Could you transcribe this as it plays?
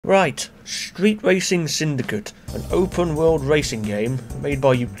Right, Street Racing Syndicate, an open-world racing game made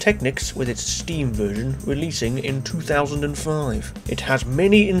by Technics with its Steam version releasing in 2005. It has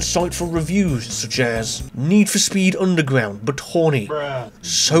many insightful reviews such as Need for Speed Underground but horny,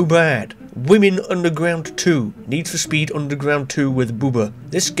 so bad, Women Underground 2, Need for Speed Underground 2 with booba.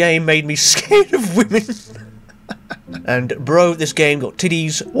 This game made me scared of women. And bro, this game got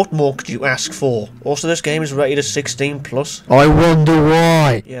titties. What more could you ask for? Also, this game is rated as 16+. I wonder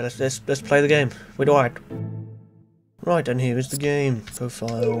why. Yeah, let's play the game. Where do I? Right, and here is the game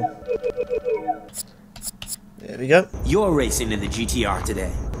profile. There we go. You're racing in the GTR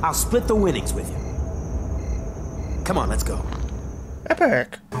today. I'll split the winnings with you. Come on, let's go.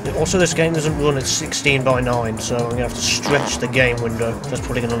 Epic. Also, this game doesn't run at 16:9, so I'm gonna have to stretch the game window. That's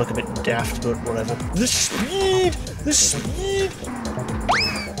probably gonna look a bit daft, but whatever. The speed! The speed!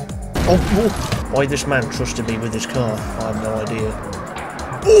 Oh, why this man trusted me with his car, I have no idea.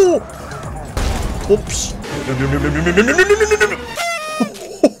 Oh! Oops.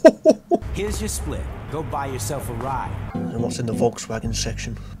 Here's your split. Go buy yourself a ride. And what's in the Volkswagen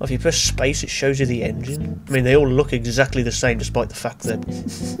section? Well, if you press space, it shows you the engine. I mean, they all look exactly the same, despite the fact that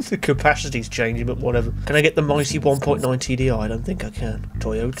the capacity's changing, but whatever. Can I get the mighty 1.9 TDI? I don't think I can.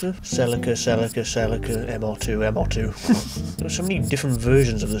 Toyota, Celica, MR2, MR2. There are so many different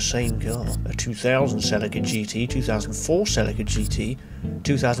versions of the same car. A 2000 Celica GT, 2004 Celica GT,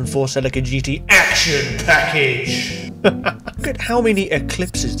 2004 Celica GT Action Package! Look at how many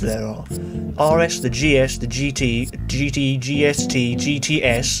Eclipses there are. RS, the GS, the GT, GST,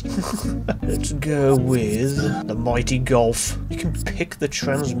 GTS. Let's go with the mighty Golf. You can pick the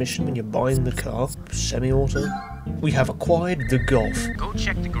transmission when you're buying the car. Semi-auto. We have acquired the Golf. Go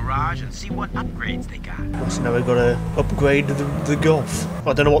check the garage and see what upgrades they got. So now we've got to upgrade the Golf.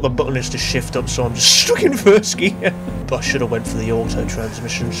 I don't know what the button is to shift up, so I'm just stuck in first gear. But I should have went for the auto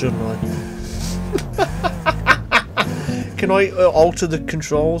transmission, shouldn't I? Can I alter the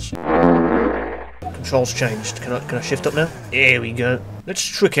controls? Controls changed. Can I shift up now? There we go. Let's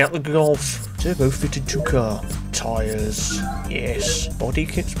trick out the Golf. Turbo fitted to car. Tyres. Yes. Body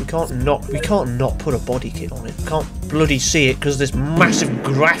kits. We can't not put a body kit on it. Can't bloody see it because this massive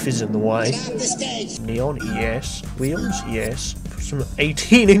graph is in the way. Neon. Yes. Wheels. Yes. Put some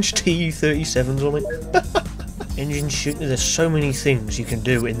 18-inch TU-37s on it. Engine shooting. There's so many things you can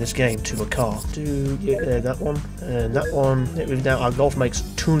do in this game to a car. That one and that one. Now our Golf makes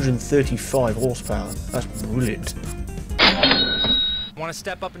 235 horsepower. That's brilliant. Want to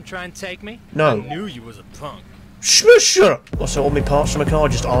step up and try and take me? No. I knew you was a punk. Shut up! Also, all my parts from my car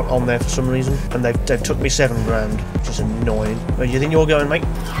just aren't on there for some reason, and they've took me $7 grand, which is annoying. Where do you think you're going, mate?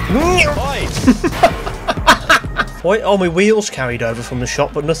 Why? Oh, my wheels carried over from the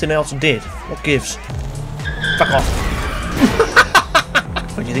shop, but nothing else did. What gives? Fuck off.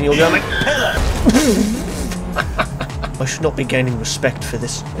 Where do you think you're going, mate? I should not be gaining respect for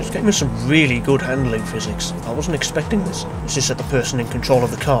this. This game has some really good handling physics. I wasn't expecting this. It's just that the person in control of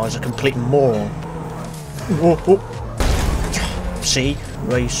the car is a complete moron. See?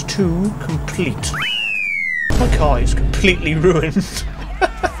 Race 2 complete. My car is completely ruined.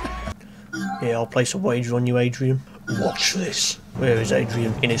 Yeah, I'll place a wager on you, Adrian. Watch this. Where is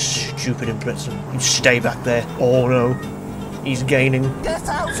Adrian in his stupid impressor? You stay back there. Oh no. He's gaining.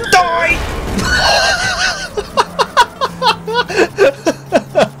 Die!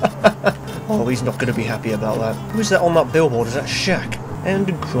 Oh, he's not going to be happy about that. Who is that on that billboard? Is that Shaq? And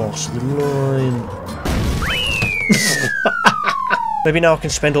across the line. Maybe now I can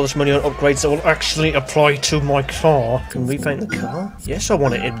spend all this money on upgrades that will actually apply to my car. Can we repaint the car? Yes, I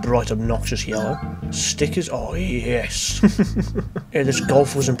want it in bright, obnoxious yellow. Stickers? Oh, yes. Yeah, this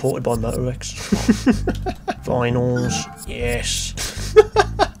Golf was imported by Motorex. Vinyls? Yes.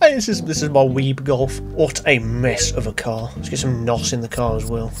 This is my weeb Golf. What a mess of a car. Let's get some NOS in the car as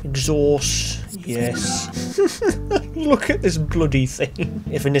well. Exhaust? Yes. Look at this bloody thing.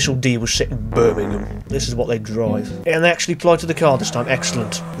 If Initial D was set in Birmingham, this is what they drive. And they actually applied to the car this time.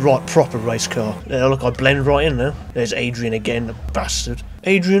 Excellent. Right, proper race car. Look, I blend right in now. There's Adrian again, the bastard.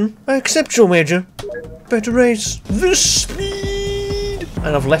 Adrian, I accept your wager. Better race. The speed!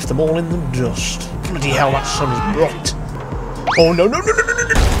 And I've left them all in the dust. Bloody hell, that sun is bright. Oh, no.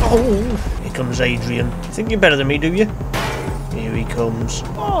 Oh, here comes Adrian. You think you're better than me, do you? Here he comes.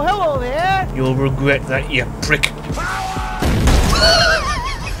 Oh, hello there! You'll regret that, you prick.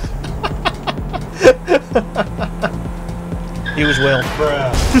 You as well.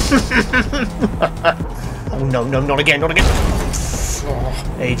 Oh no, not again. Oh,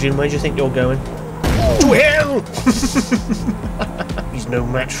 Adrian, where do you think you're going? To hell! He's no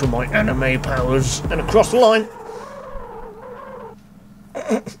match for my anime powers. And across the line.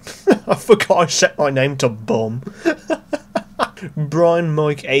 I forgot I set my name to Bum. Brian,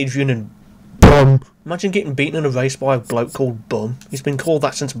 Mike, Adrian and Bum. Imagine getting beaten in a race by a bloke called Bum. He's been called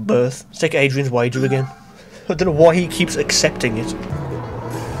that since birth. Let's take Adrian's wager again. I don't know why he keeps accepting it.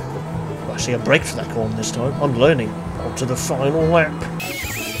 I see a break for that corner this time. I'm learning. On to the final lap.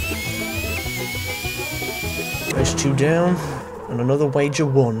 Race 2 down. And another wager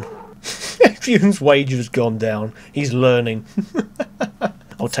won. Adrian's wager has gone down. He's learning.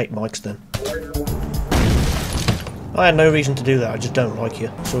 I'll take Mike's then. I had no reason to do that, I just don't like you.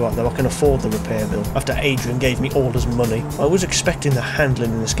 It's alright though, I can afford the repair bill, after Adrian gave me all his money. I was expecting the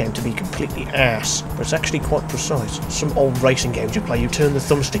handling in this game to be completely ass, but it's actually quite precise. Some old racing games you play, you turn the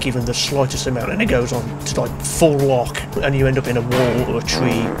thumbstick even the slightest amount and it goes on to like full lock, and you end up in a wall or a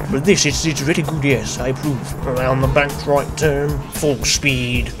tree. But this, it's really good, yes, I approve. Around the bank's right turn, full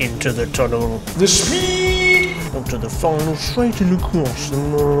speed, into the tunnel. The speed! Up to the final, straight and across the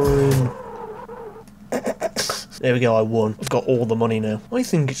line. There we go, I won. I've got all the money now. I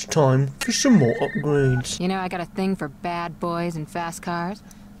think it's time for some more upgrades. You know, I got a thing for bad boys and fast cars.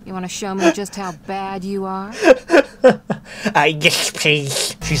 You want to show me just how bad you are? Yes,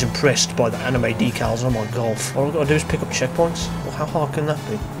 please. She's impressed by the anime decals on my Golf. All I've got to do is pick up checkpoints. Well, how hard can that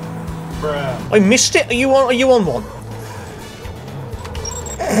be? Bruh. I missed it. Are you on one?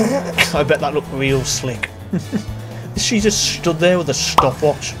 I bet that looked real slick. She just stood there with a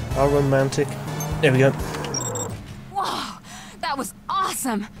stopwatch. How romantic. There we go. Whoa, that was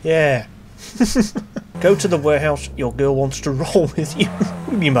awesome. Yeah. Go to the warehouse. Your girl wants to roll with you. What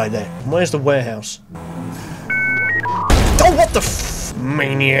do you mean by that? Where's the warehouse? Oh, what the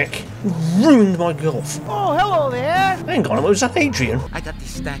maniac! Ruined my Golf. Oh, hello there. Hang on, was that Adrian? I got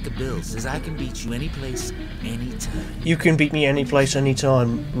this stack of bills. Says I can beat you any place, anytime. You can beat me any place,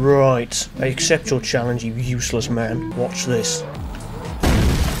 anytime. Right. I accept your challenge, you useless man. Watch this.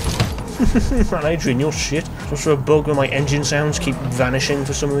 Man, Adrian, you're shit. Just for a bug where my engine sounds keep vanishing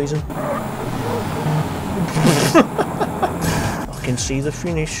for some reason. I can see the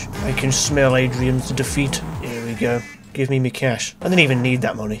finish. I can smell Adrian's defeat. Here we go. Give me cash. I didn't even need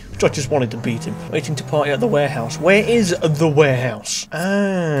that money. I just wanted to beat him. Waiting to party at the warehouse. Where is the warehouse?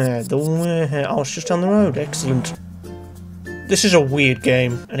 Ah, the warehouse. Oh, it's just down the road. Excellent. This is a weird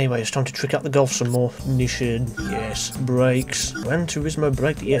game. Anyway, it's time to trick out the Golf some more. Ignition, yes. Brakes. Gran Turismo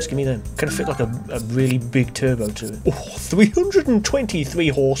brake, yes, give me them. Can I fit like a really big turbo to it? Oh, 323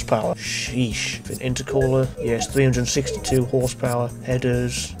 horsepower. Sheesh. Fit intercooler, yes, 362 horsepower.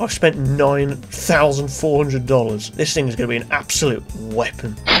 Headers. I've spent $9,400. This thing is going to be an absolute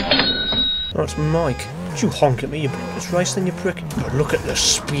weapon. Oh, it's Mike. Don't you honk at me, you this race then, you prick. But look at the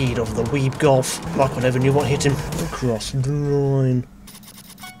speed of the Weeb Golf. Mike would never knew what hit him. Across the line.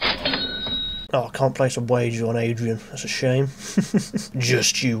 Oh, I can't place a wager on Adrian. That's a shame.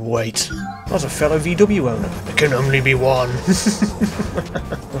 Just you wait. I was a fellow VW owner. There can only be one.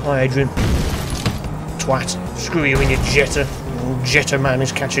 Oh, hi, Adrian. Twat. Screw you in your Jetta. Old Jetta man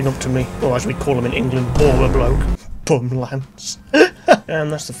is catching up to me. Or as we call him in England, baller bloke. Bum Lance.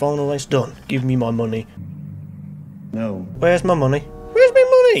 And that's the final race done. Give me my money. No. Where's my money? Where's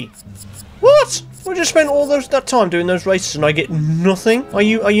my money? What? I just spent all that time doing those races and I get nothing? Are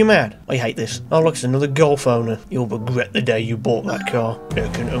you mad? I hate this. Oh look, it's another Golf owner. You'll regret the day you bought that car. There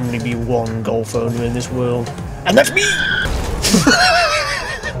can only be one Golf owner in this world. And that's me!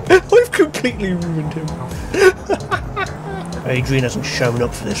 I've completely ruined him. Adrian hasn't shown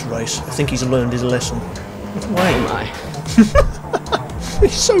up for this race. I think he's learned his lesson. Why am I?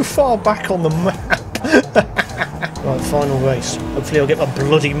 He's so far back on the map. Right, final race. Hopefully I'll get my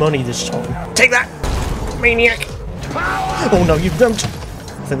bloody money this time. Take that, maniac! Oh no, you don't! I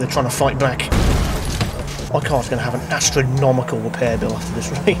think they're trying to fight back. My car's going to have an astronomical repair bill after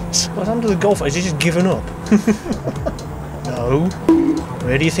this race. What's happened to the Golf? Is he just given up? No.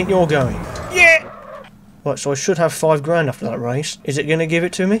 Where do you think you're going? Yeah! Right, so I should have $5 after that race. Is it going to give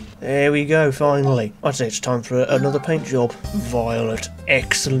it to me? There we go, finally. I'd say it's time for another paint job. Violet.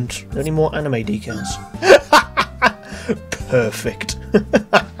 Excellent. Any more anime decals? Perfect.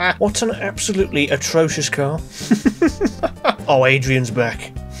 What an absolutely atrocious car. Oh, Adrian's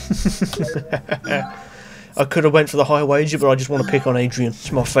back. I could have went for the high wager, but I just want to pick on Adrian.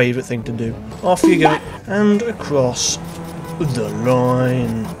 It's my favourite thing to do. Off you go. And across the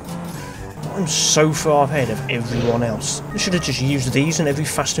line. I'm so far ahead of everyone else. I should have just used these in every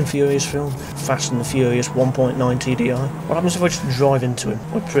Fast and Furious film. Fast and the Furious 1.9 TDI. What happens if I just drive into him?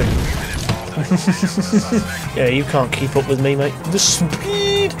 What trick? Yeah, you can't keep up with me, mate. The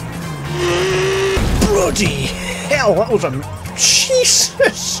speed! Bloody hell, that was a...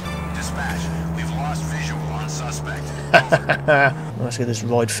 Jesus! Dispatch, we've lost visual on suspect. Let's get this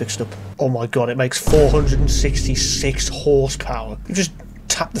ride fixed up. Oh my god, it makes 466 horsepower. You just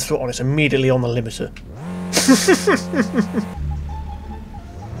tap the throttle and it's immediately on the limiter.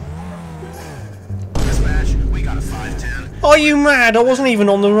 Dispatch, we got a 510. Are you mad? I wasn't even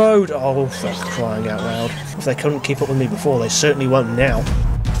on the road. Oh, for crying out loud. If they couldn't keep up with me before, they certainly won't now.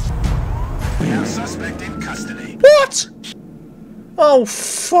 We have suspect in custody. What? Oh,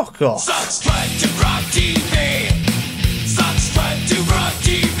 fuck off. Suspect in crime TV.